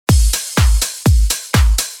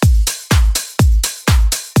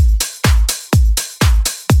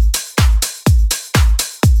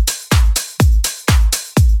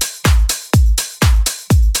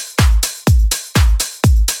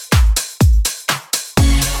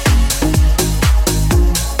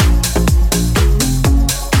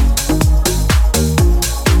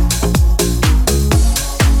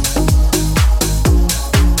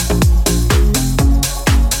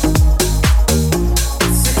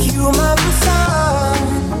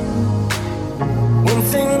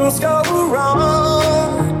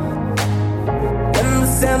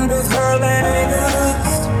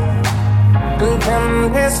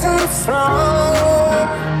and distant from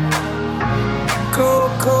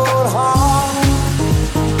cold, cold heart,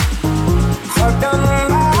 heart done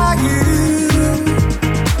by you.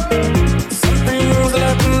 Some things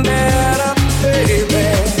looking better, baby.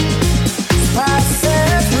 Pass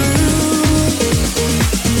it through,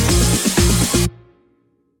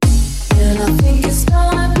 and I think it's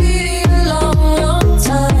gonna be a long, long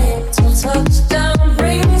time till touchdown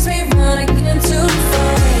brings me running into the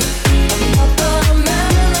fight. I'm not the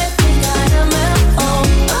man they think I am at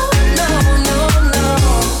home. Oh no, no, no.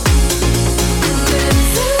 This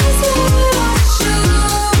is what I should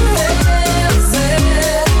have said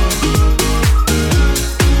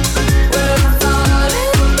when I thought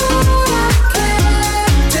it, but I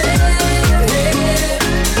kept it.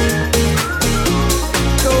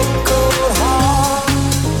 Cold, cold heart,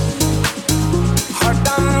 heart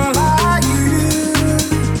done by you.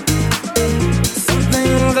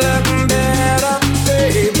 Something's looking better,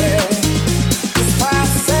 baby. Just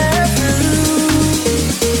pass it through,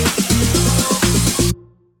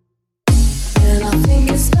 and I think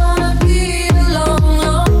it's gonna be a long,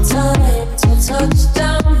 long time till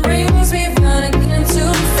touchdown brings me running into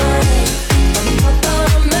the fight. I'm not the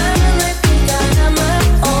man they think I am at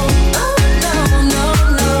home. Oh no, no,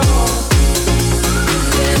 no.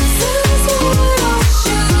 This is what I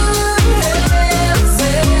should have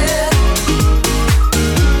said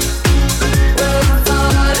when I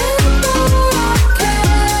thought it, but I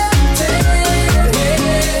kept it.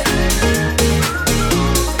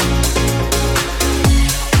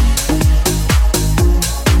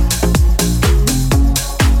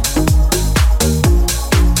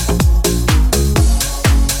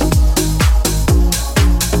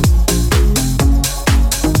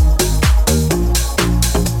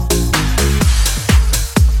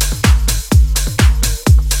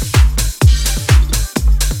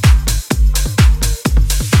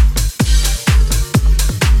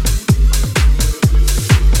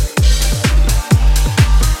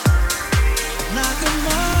 Like a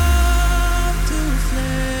moth to a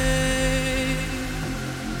flame,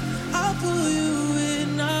 I'll pull you in,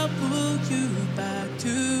 I'll pull you back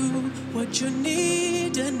to what you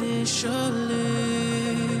need initially.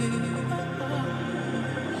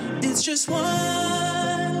 It's just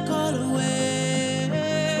one call away,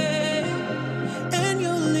 and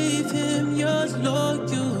you'll leave him, you're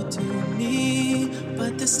loyal to me.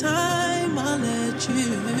 But this time I'll let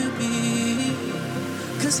you be.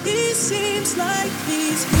 'Cause he seems like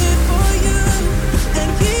he's good for you, and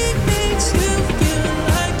he makes you feel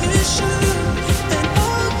like you should. And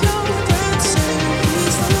all your friends say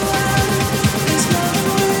he's the one, it's not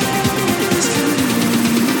always true.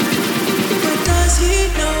 But does he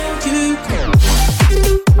know you?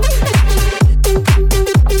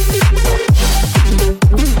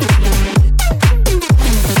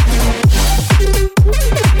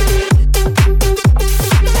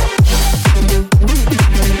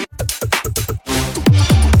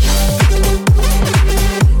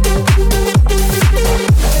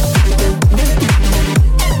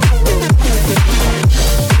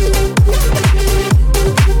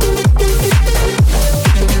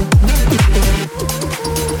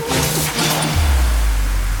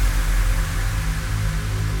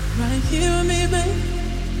 Right here with me, babe,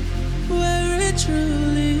 where it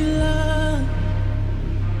truly lies.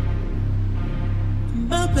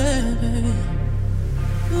 My baby,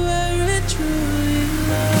 where it truly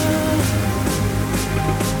lies.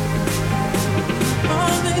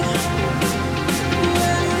 Oh, baby,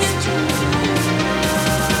 where it truly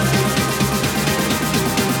lies.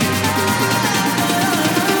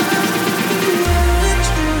 Where it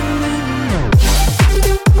truly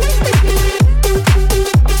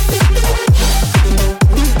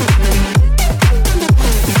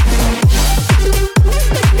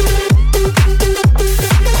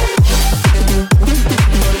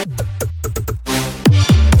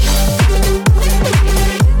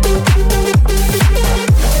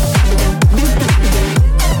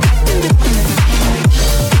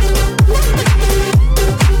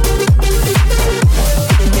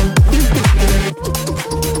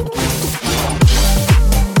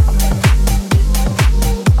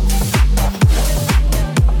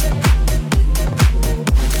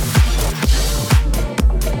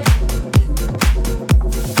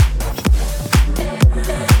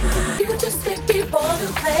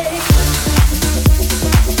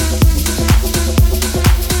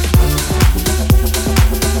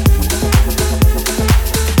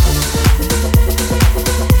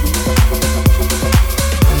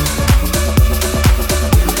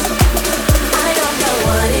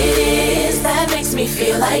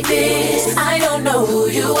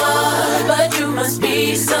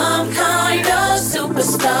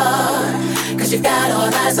 'cause you got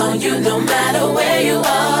all eyes on you no matter where you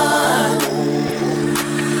are.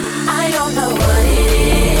 I don't know what it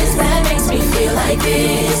is that makes me feel like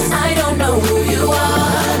this. I don't know who you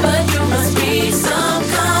are, but you must be some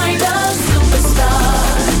kind of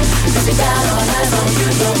superstar, 'cause you got all eyes on you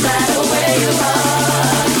no matter where you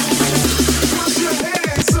are. Put your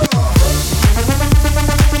hands up.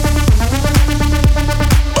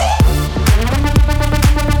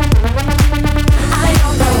 I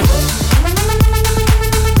don't know.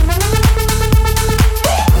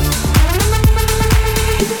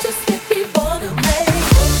 You just make me wanna play.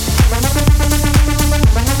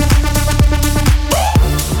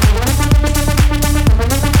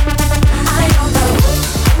 I don't know.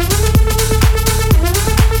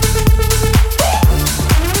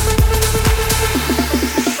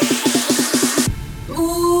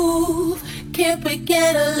 Move, can't we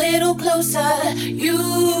get a little closer? You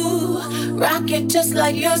rock it just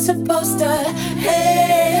like you're supposed to.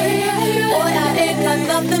 Hey, boy, I ain't got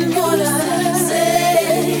nothing more to say.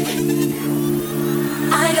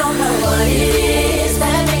 I don't know what it is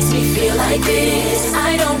that makes me feel like this.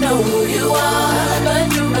 I don't know who you are, but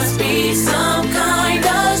you must be some kind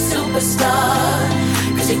of superstar,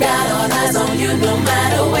 'cause you got all eyes on you no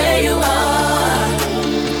matter where you are.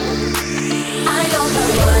 I don't know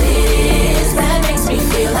what it is that makes me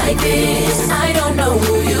feel like this. I don't know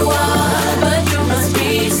who you are, but you must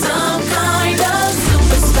be some kind of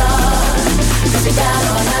superstar, 'cause you got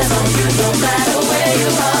all eyes on you no matter where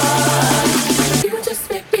you are. You just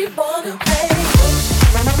make me wanna play.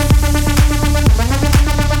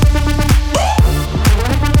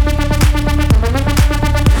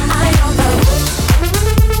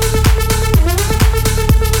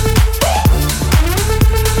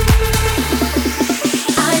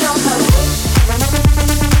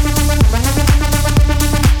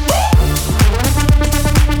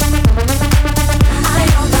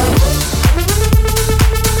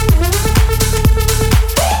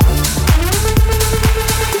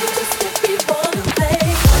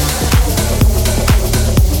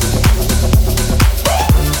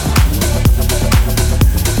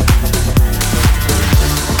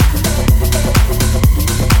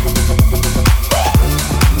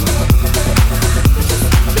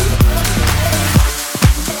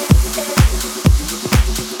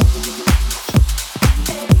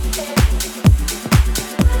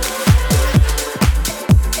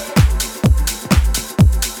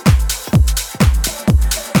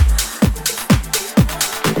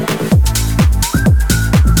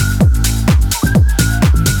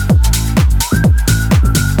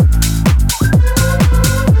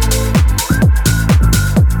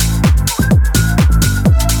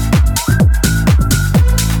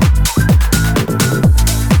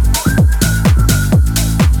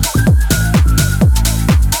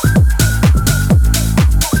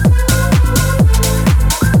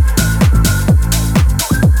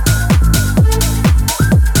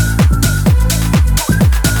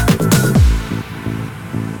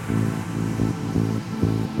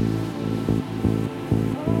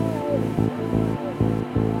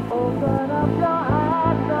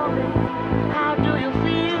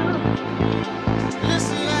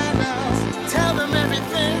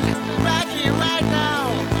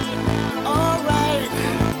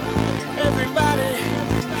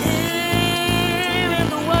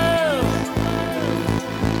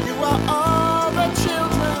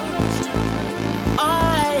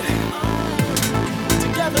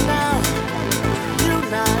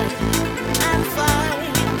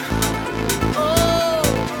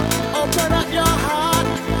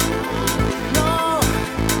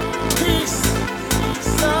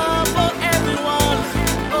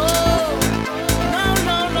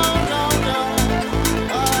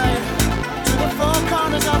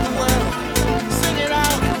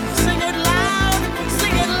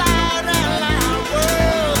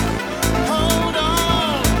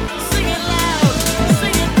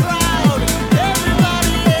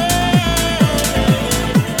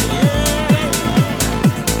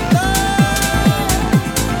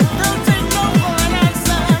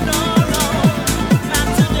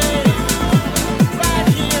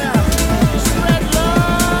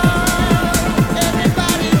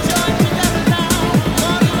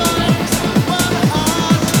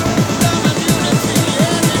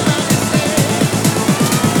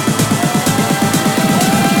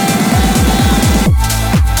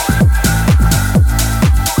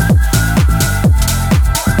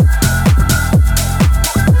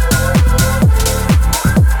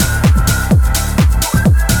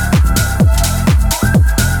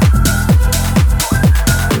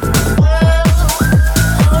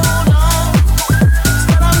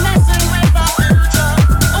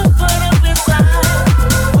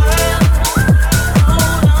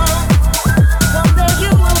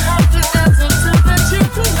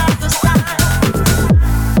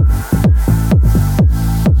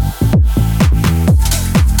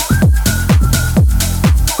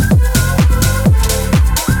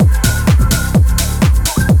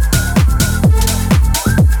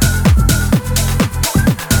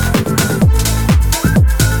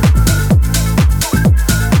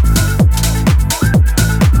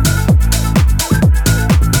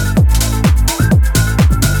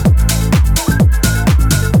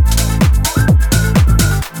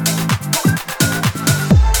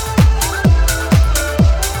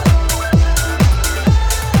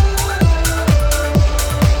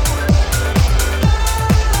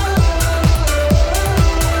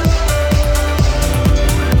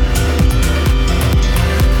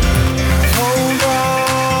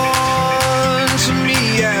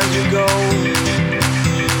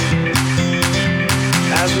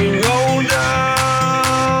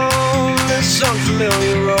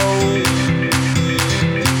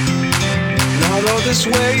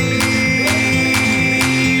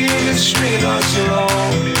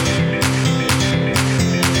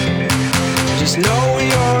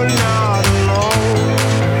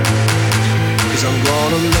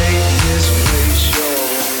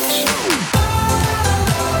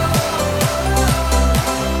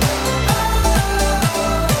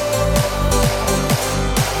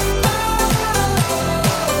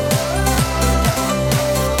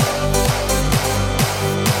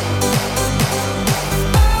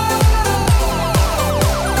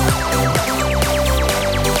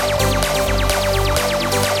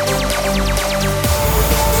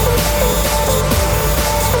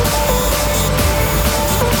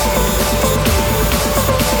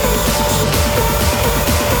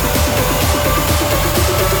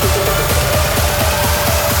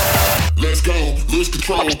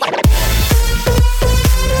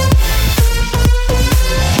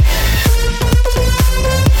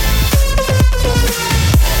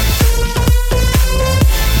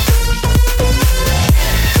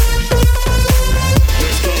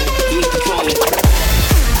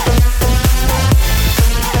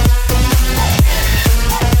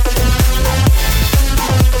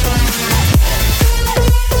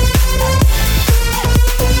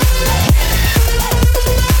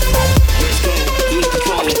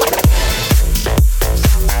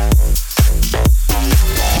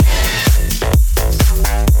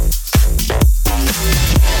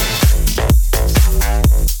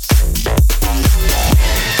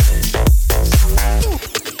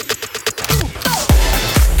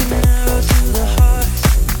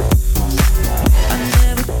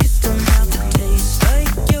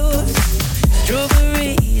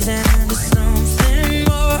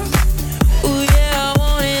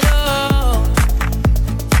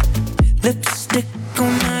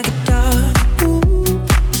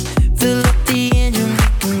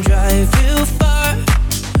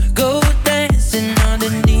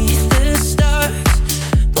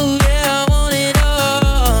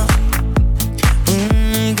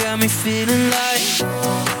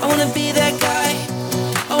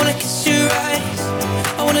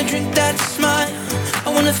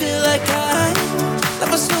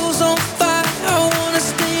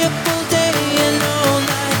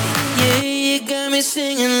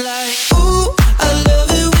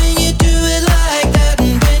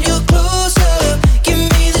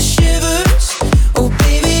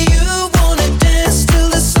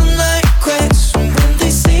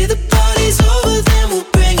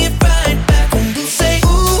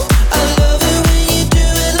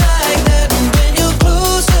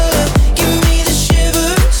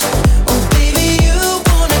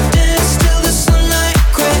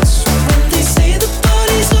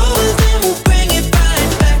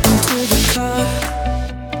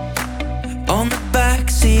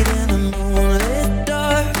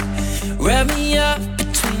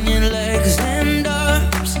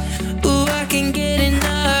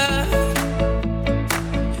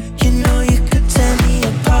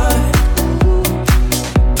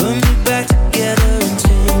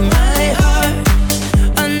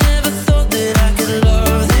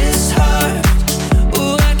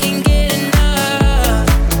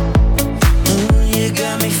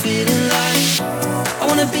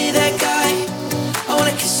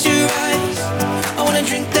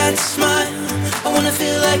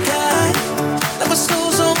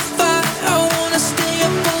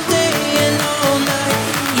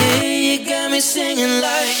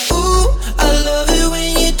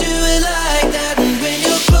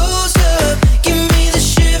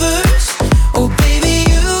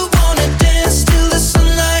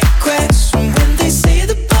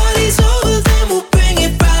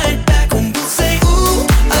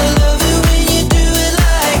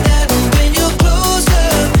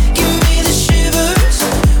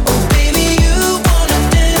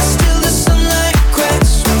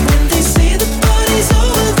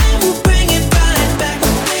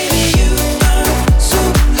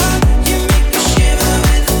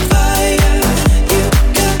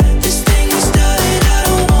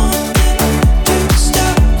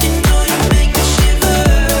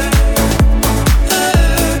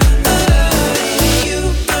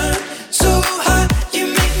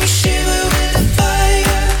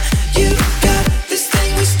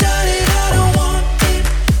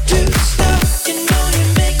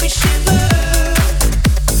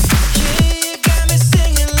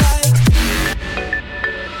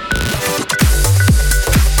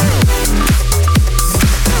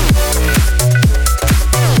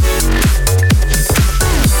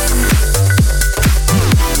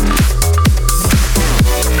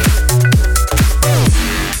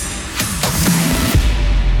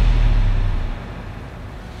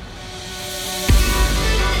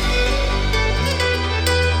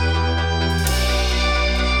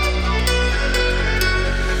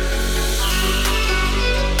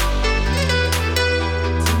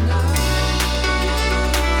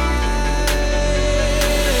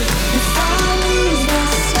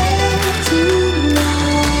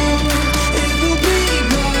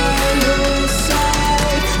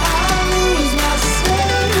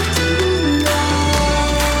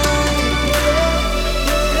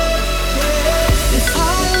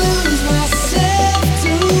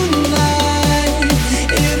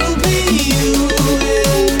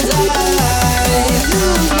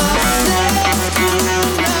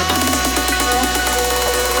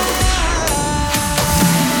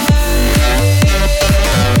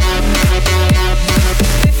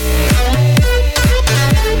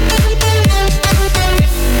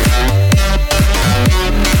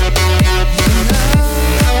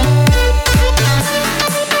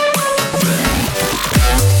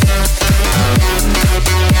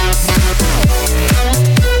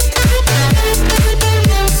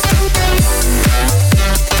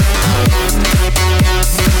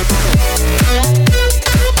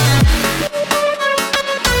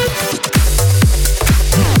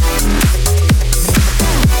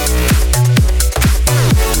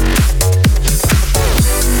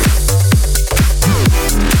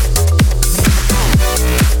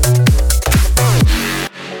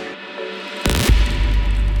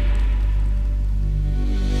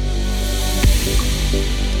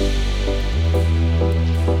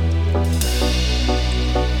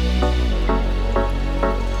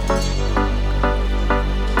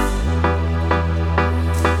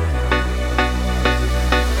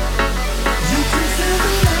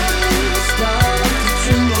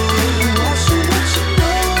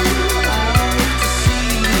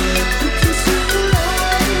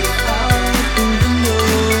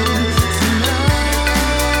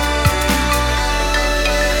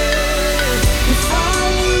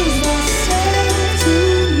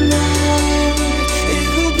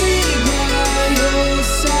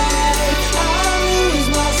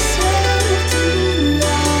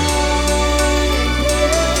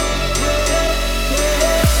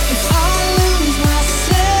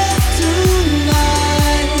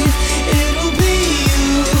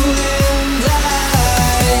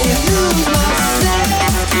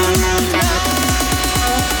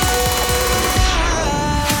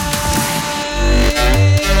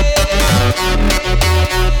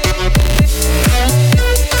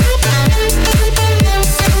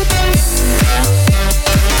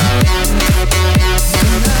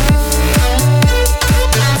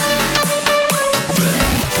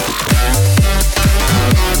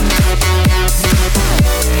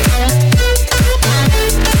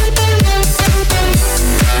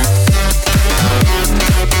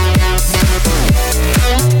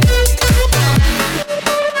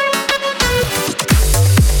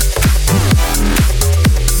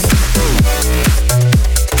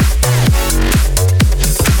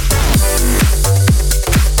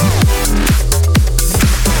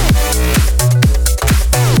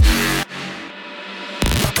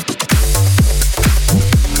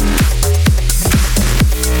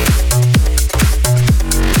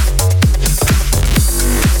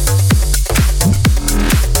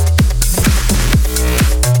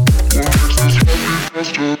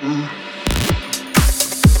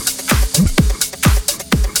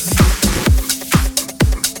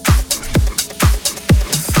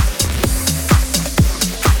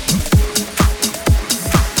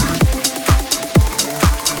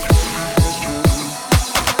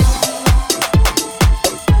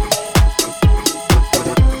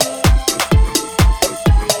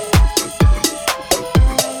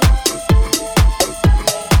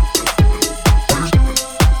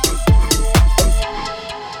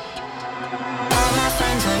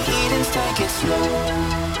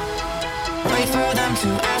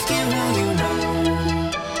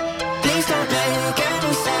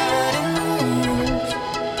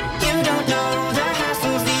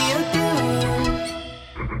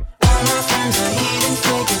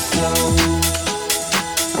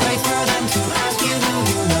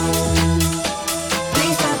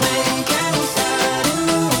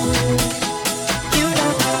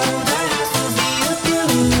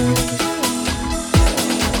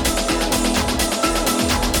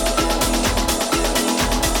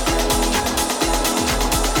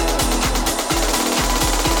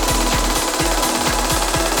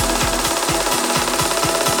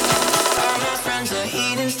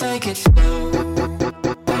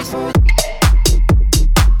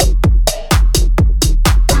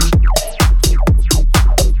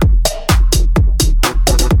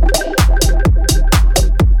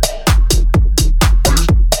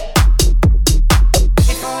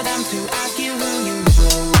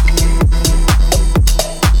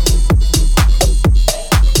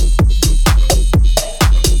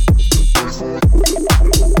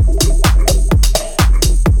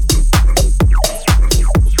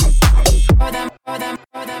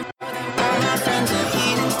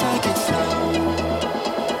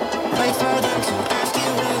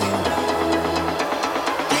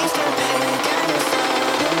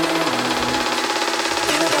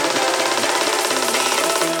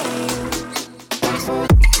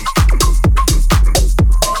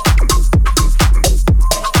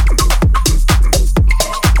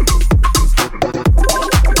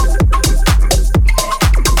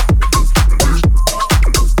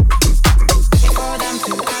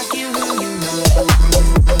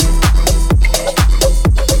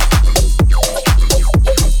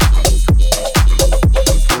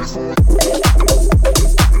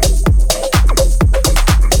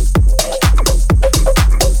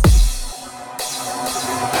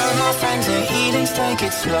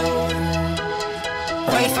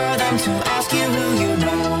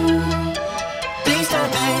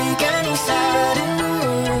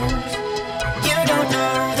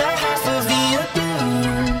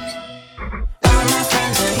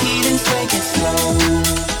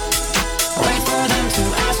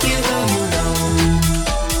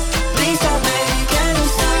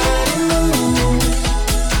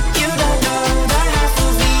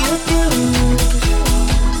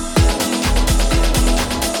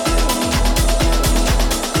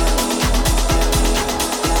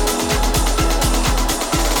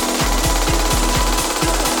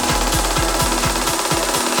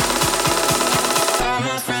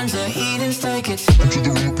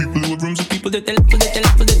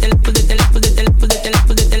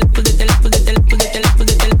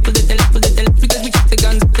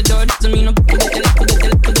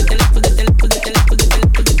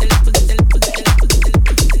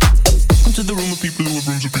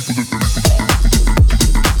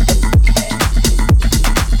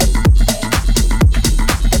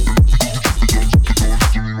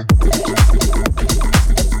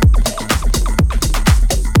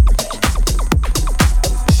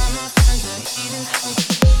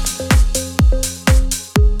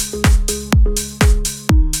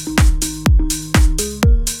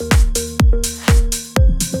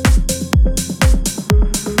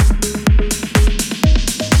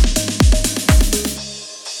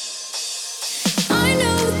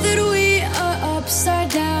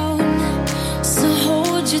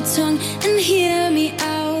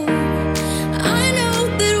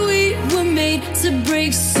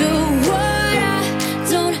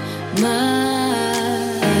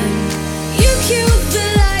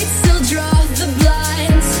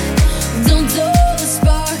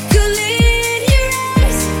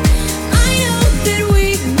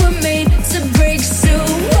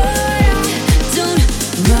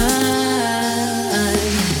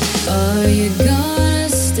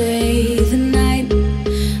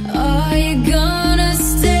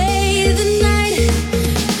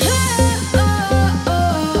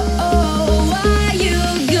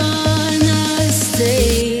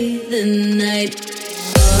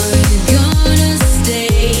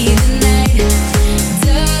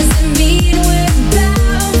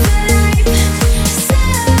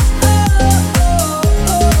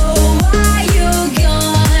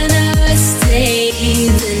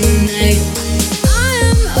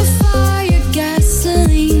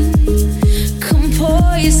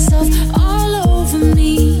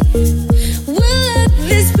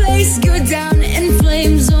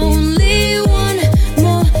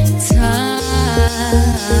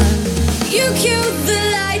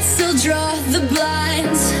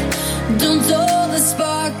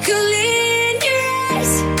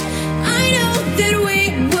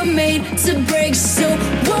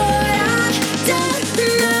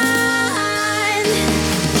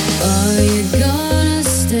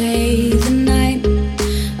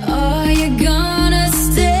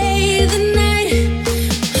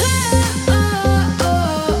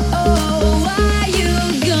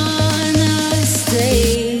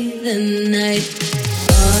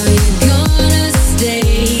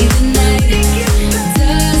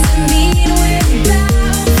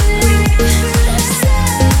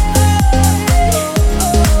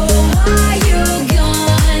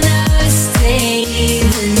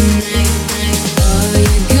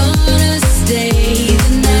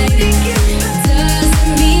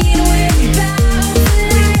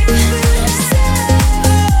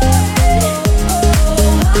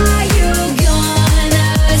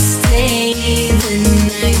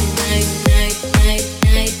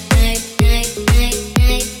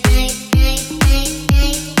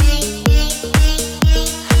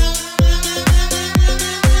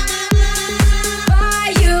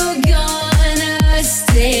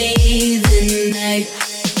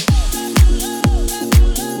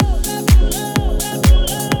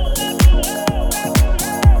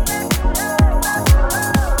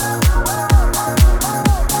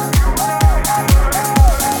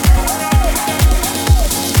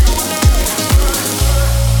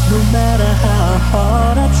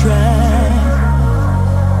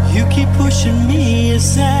 keep pushing me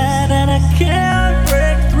aside and I can't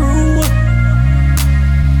break through.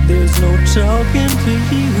 There's no talking to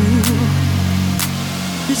you.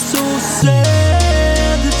 It's so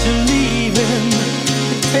sad that you're leaving.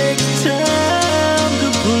 It takes time to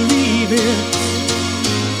believe it.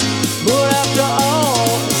 But after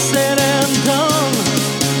all said and done,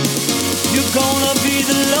 you're gonna be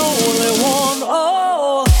the lonely one.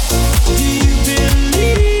 Oh, do you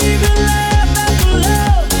believe in love after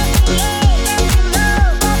love?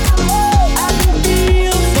 I can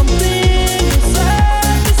feel something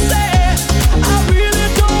inside to say I really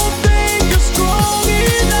don't think you're strong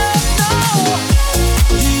enough. No.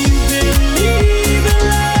 Do you believe in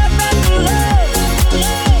love after love?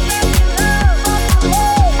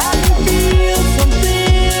 I can feel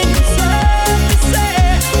something inside to say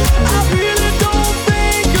I really don't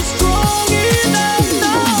think you're strong enough.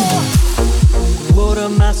 No. What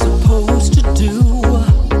am I supposed to do?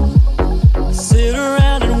 Sit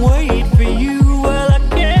around and wait for you? Well, I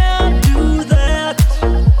can't do that.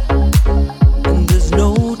 And there's no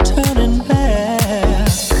turning back.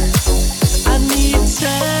 I need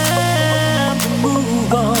time to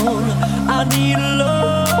move on. I need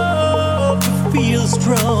love to feel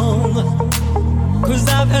strong. 'Cause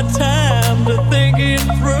I've had time to think it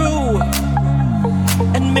through.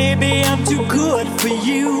 And maybe I'm too good for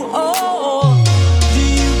you. Oh, do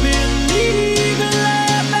you believe in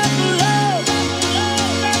love after love?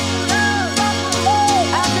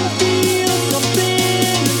 I can feel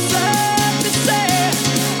something inside to say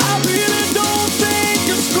I really don't think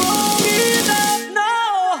you're strong enough. No.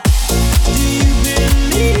 Do you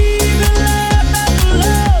believe in love after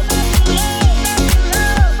love?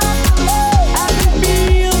 I can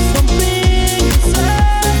feel something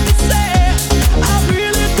inside to say I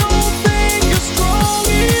really don't think you're strong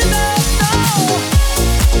enough.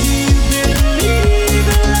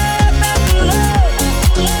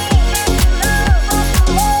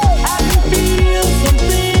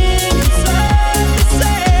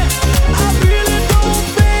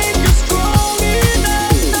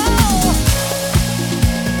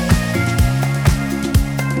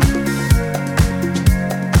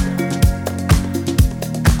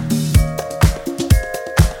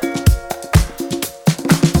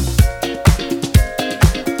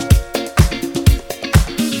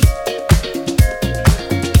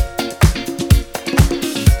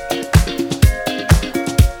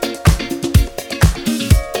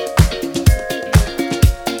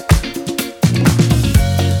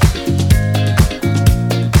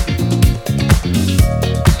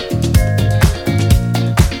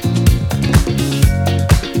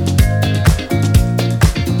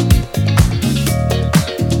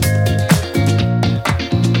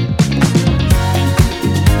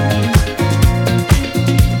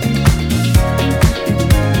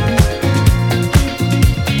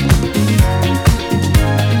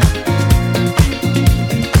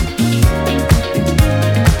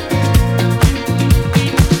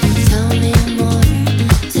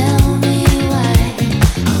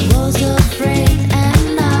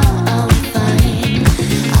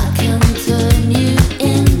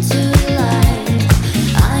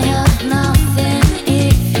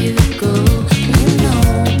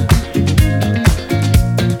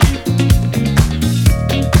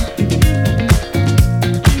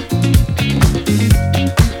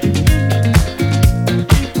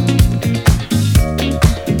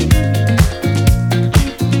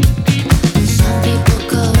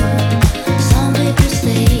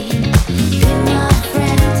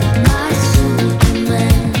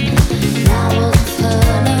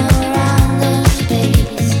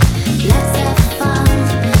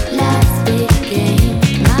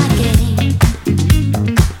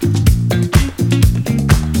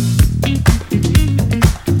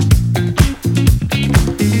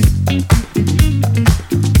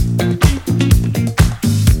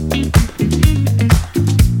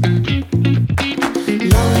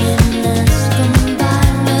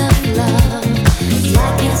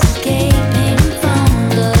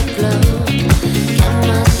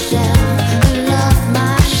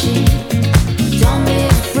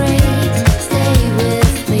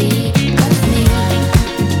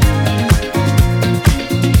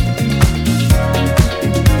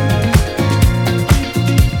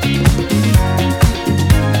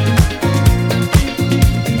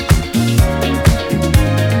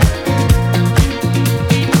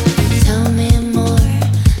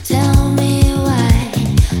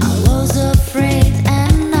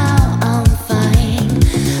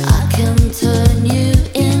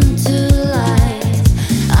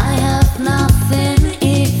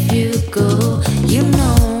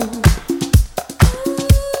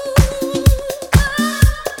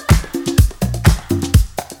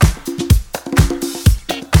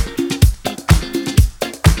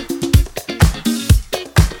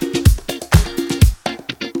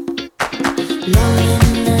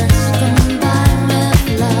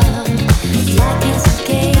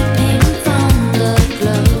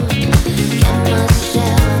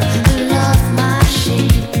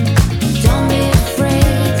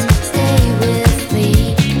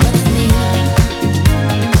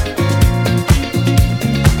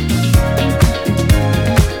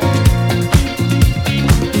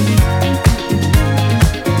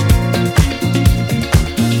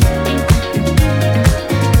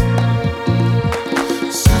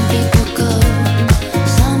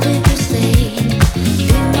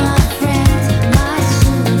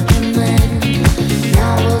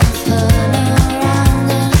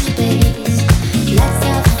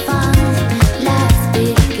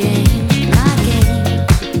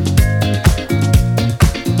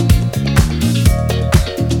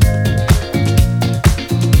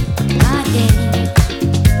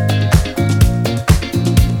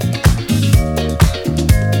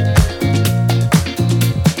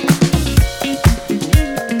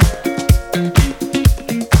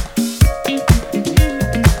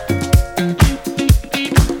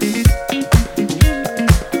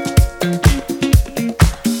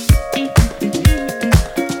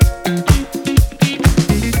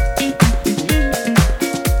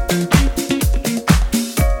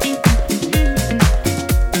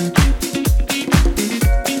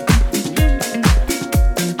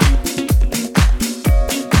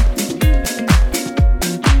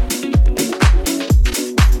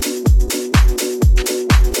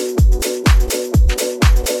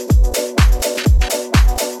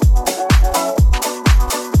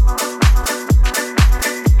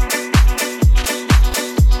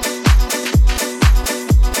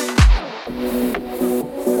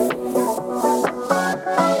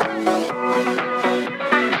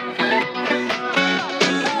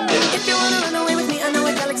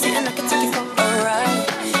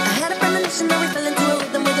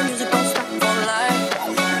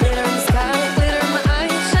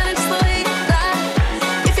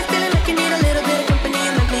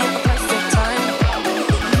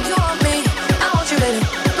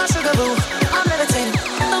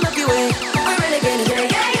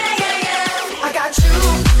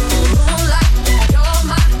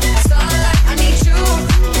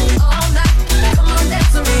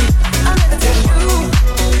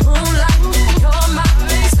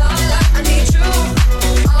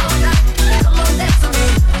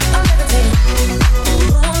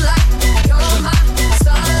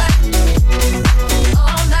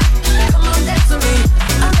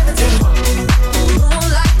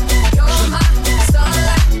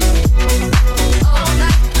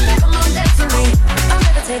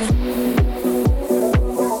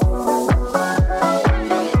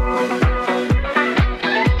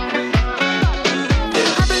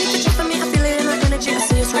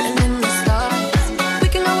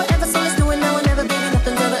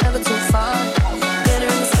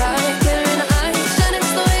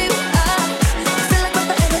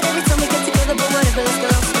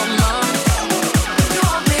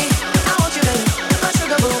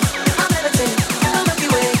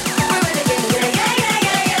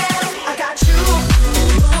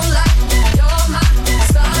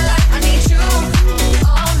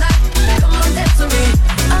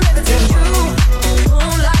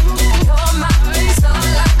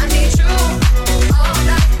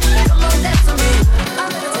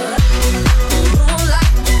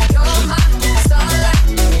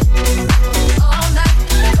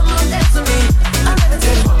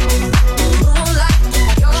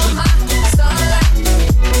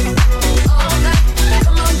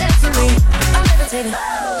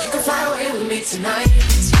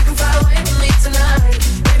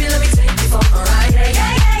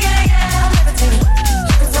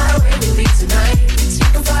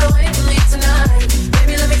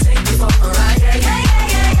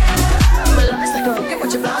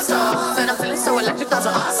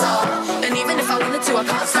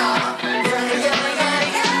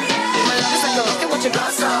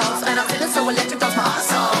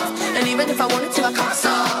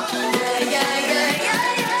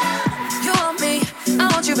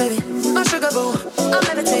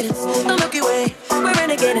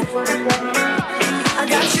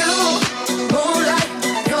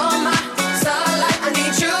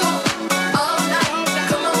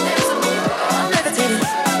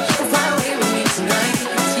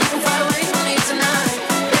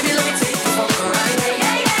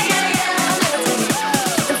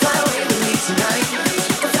 Tonight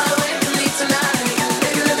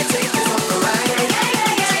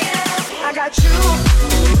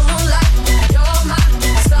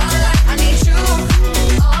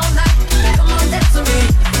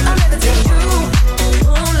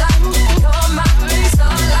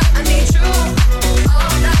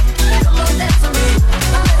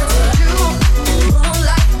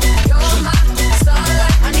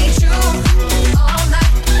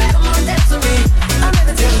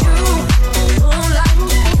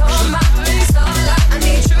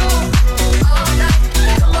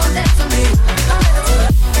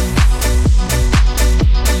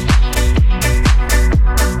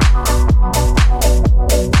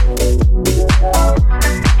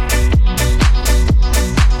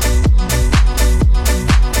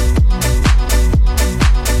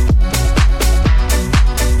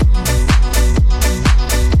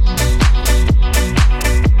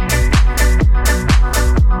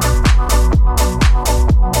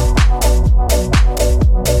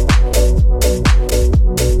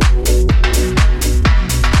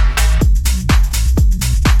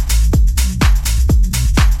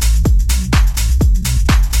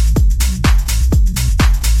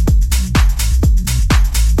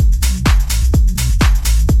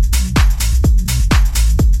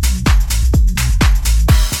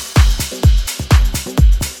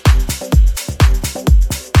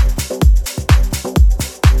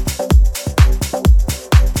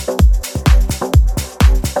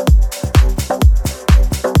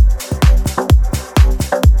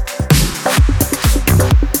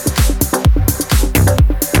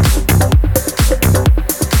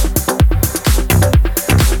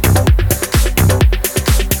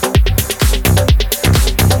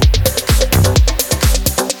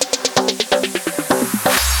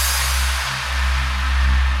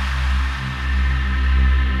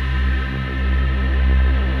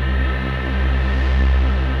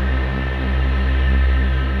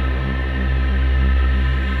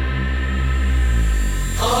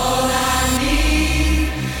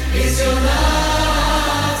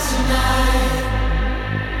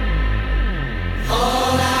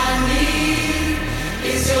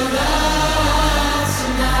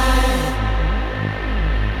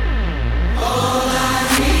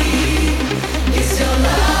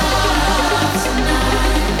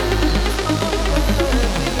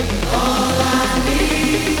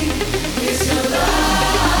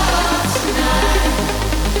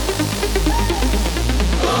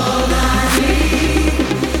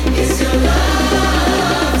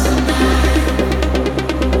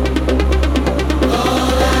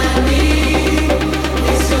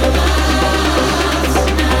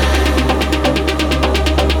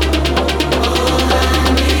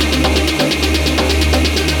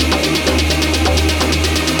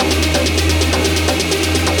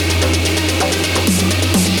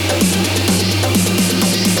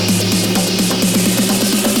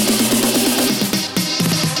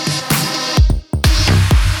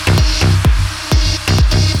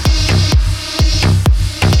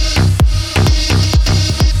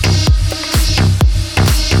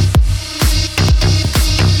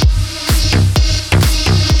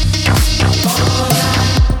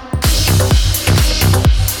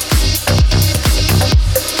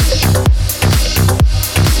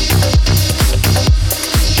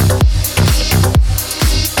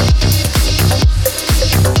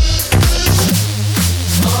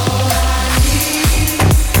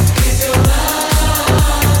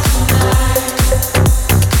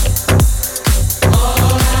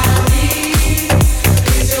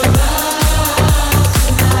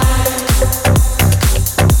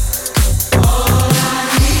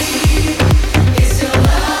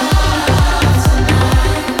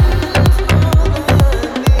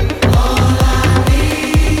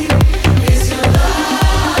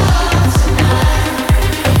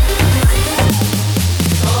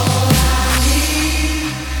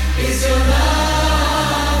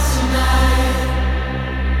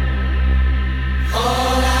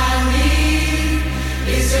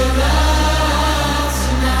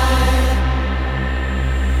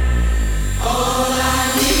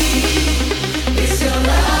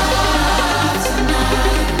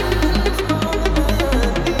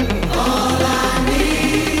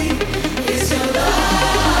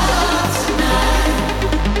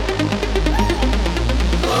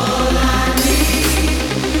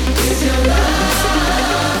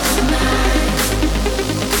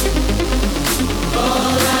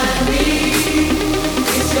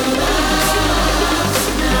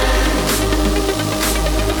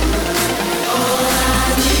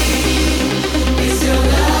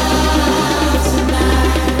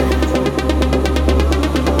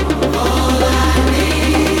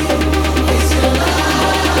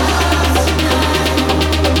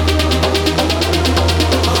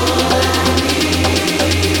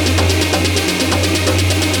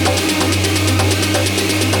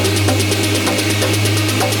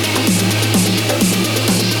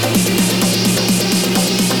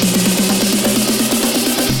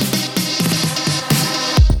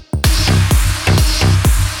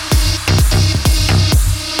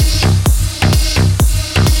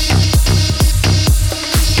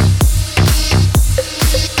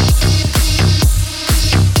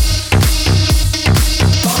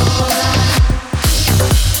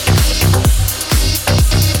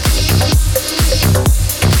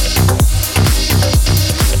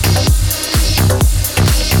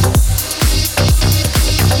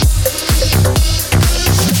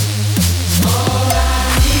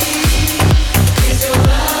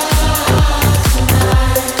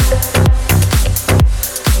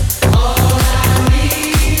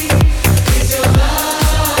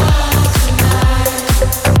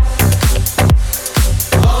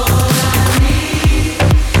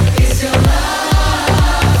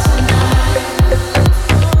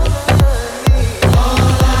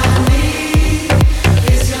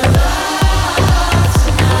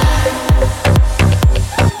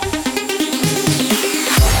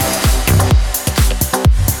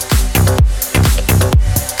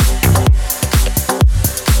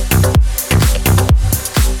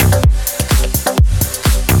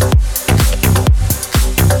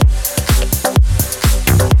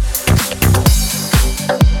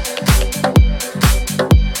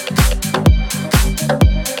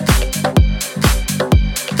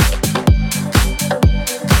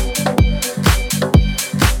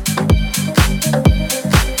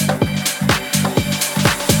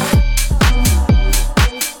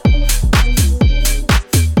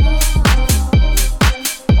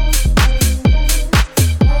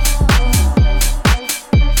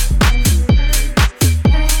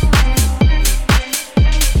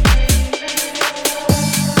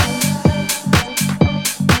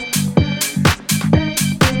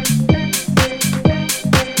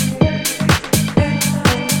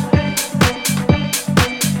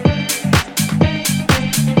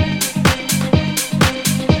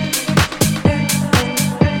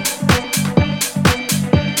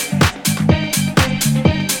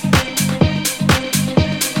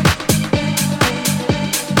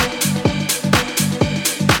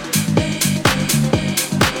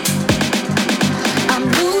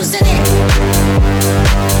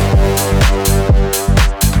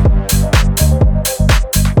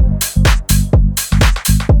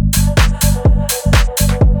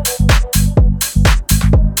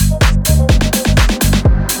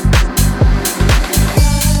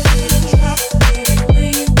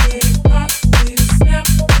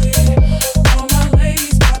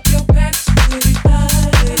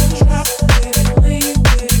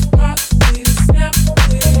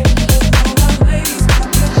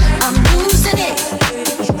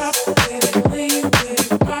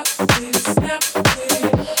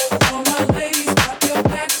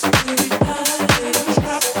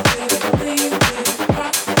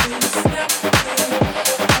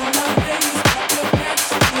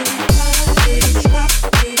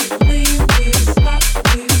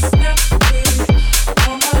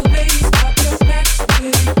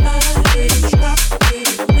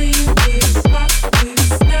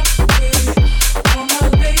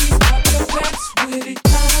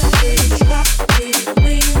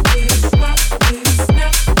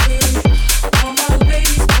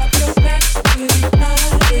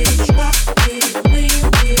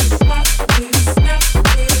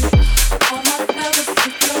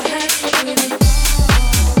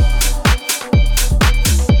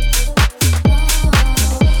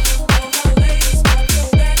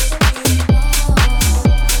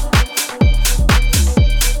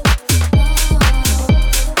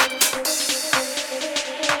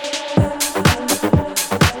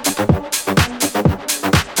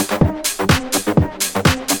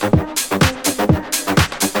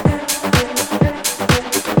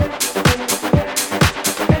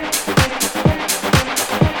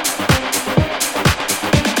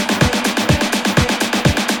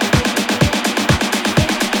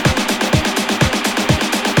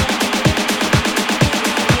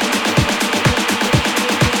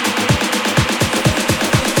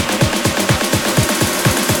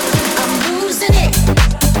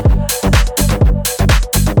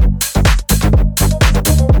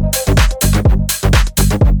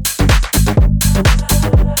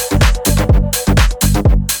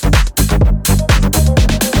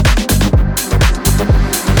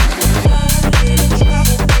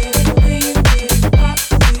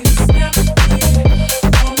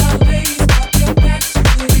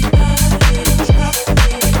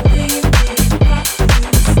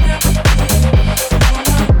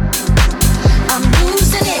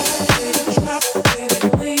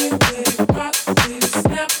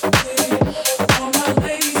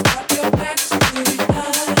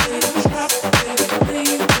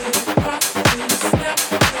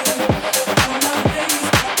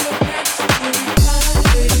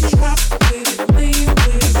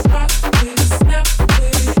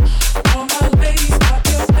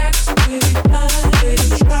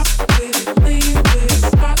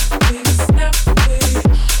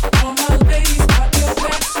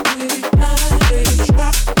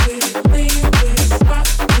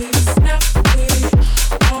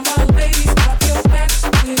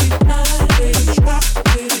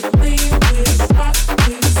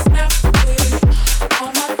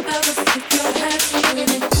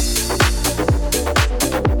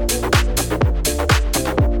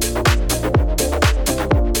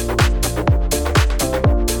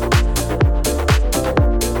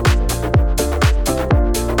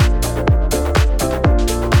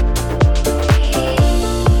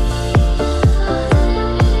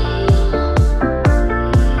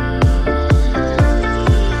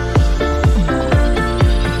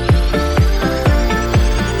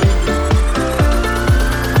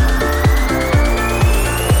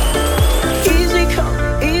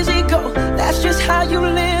how you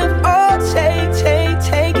live. Oh,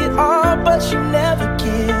 take it all, but you never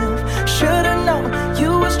give. Should've known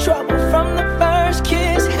you was trouble from the first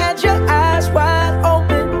kiss. Had your eyes wide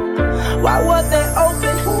open. Why were they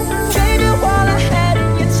open? Gave you all I had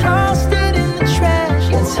and you tossed it in the trash.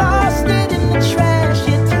 You tossed it in the trash,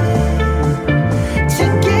 you did. To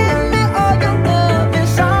give me all your love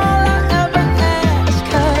is all I ever ask.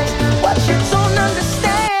 'Cause what you don't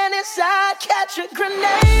understand is I'd catch a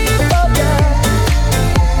grenade for ya.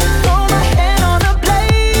 Throw my hand on a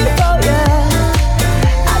blade for ya.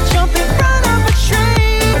 I'd jump in front of a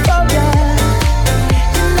train for ya.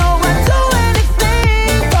 You know I'd do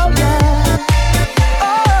anything for ya.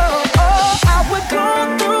 I would go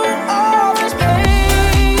through all this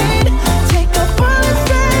pain. Take a bullet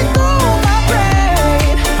straight through my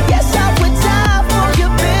brain. Yes, I would die for you,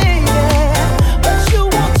 baby, but you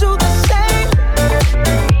won't do the same.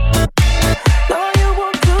 No, you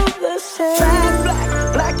won't do the same.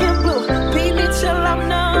 Black and blue, beat me till I'm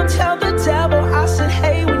numb. Tell the devil I said,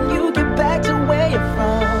 hey, when you get back to where you're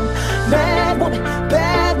from. Bad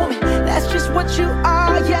woman, that's just what you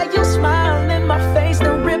are. Yeah, you smile in my face,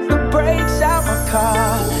 then rip the brakes out my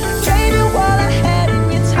car. Gave you all I had and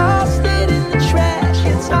you tossed it in the trash.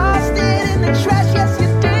 You tossed it in the trash, yes you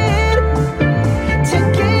did. To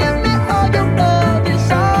give me all your love is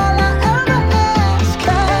all I ever ask.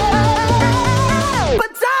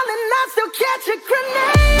 But darling, I still catch a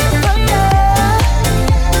grenade for ya.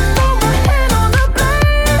 Throw my hand on the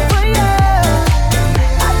blade for ya.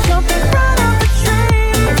 I jump in front of a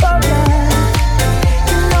train for ya.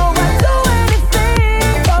 You know I'd do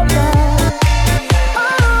anything for ya.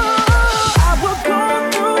 I will go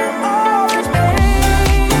through all this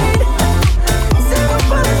pain. Take a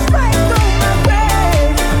bullet straight through my brain.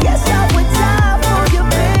 Yes, I would die for you,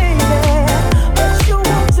 baby, but you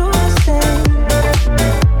won't do the same.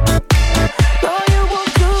 No, you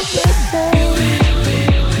won't do the same.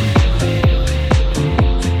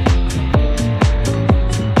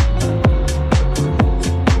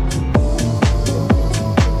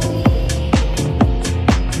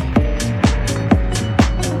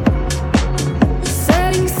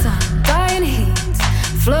 Setting sun, dying heat,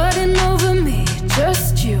 flooding over me.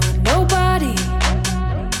 Just you and nobody.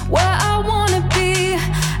 Where I wanna be,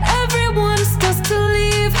 everyone starts to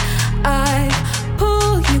leave. I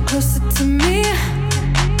pull you closer to me.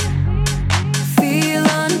 Feel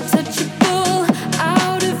untouchable,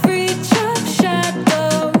 out of reach of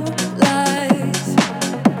shadow light.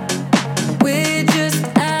 We're just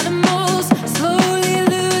animals, slowly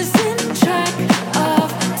losing track of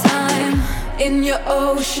time. In your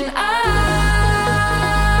ocean eyes,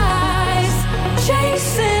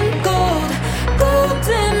 chasing gold,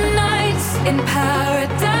 golden nights in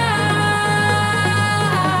paradise.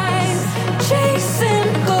 Chasing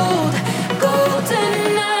gold, golden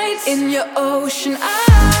nights in your ocean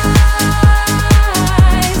eyes.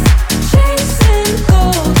 Chasing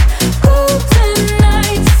gold, golden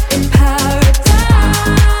nights in paradise.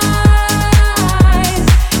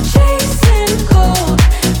 Chasing gold,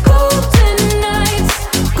 golden nights,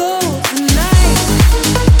 golden nights.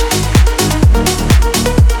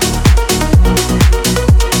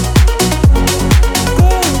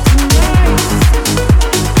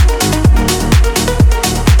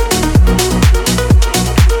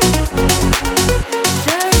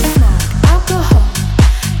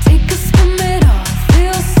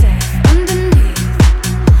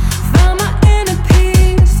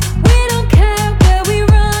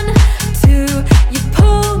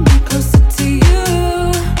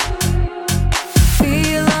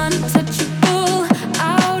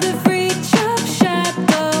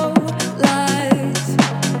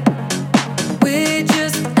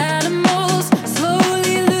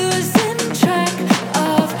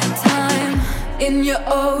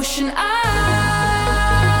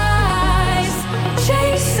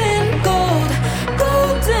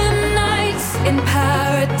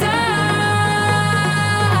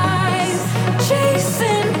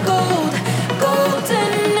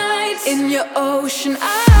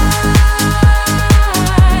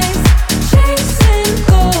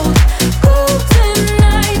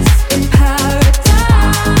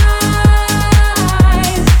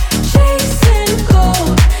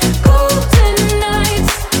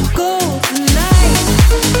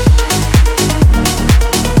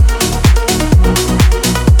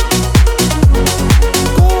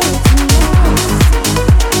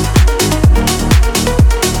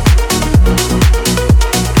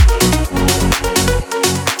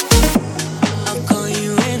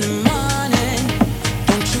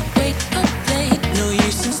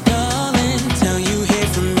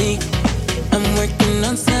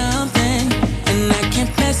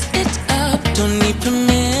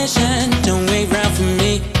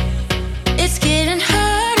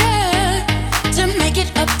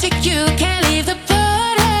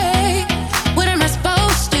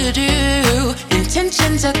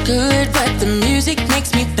 intentions are good, but the music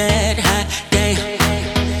makes me bad. Hot day.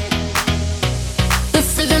 The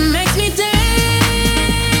rhythm makes me dance.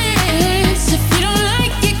 If you don't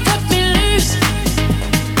like it, cut me loose.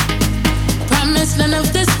 Promise none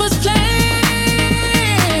of this was planned,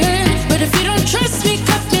 but if you don't trust me,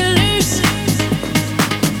 cut me loose.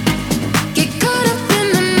 Get caught up in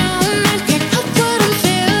the moment, can't help what I'm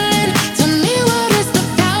feeling. Tell me what is the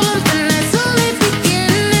problem, and that's only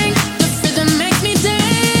beginning. The rhythm makes me dance.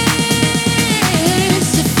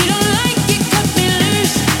 If you don't like it, cut me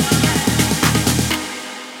loose.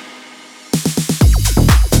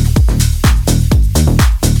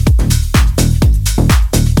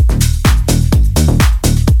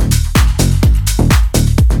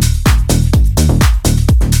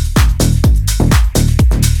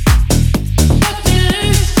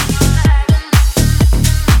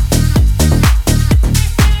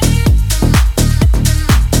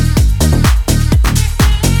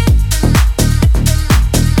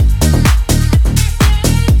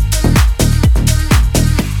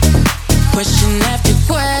 Question after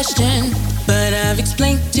question, but I've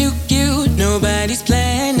explained to you nobody's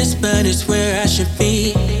playing this, but it's where I should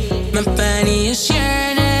be. My body is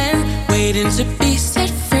yearning, waiting to be set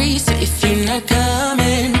free. So if you're not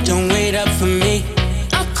coming, don't wait up for me.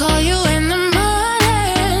 I'll call you in the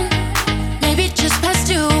morning, maybe just past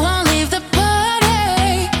 2. Won't leave the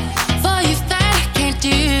party for you that I can't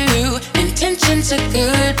do. Intentions are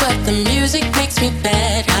good, but the music makes me bad.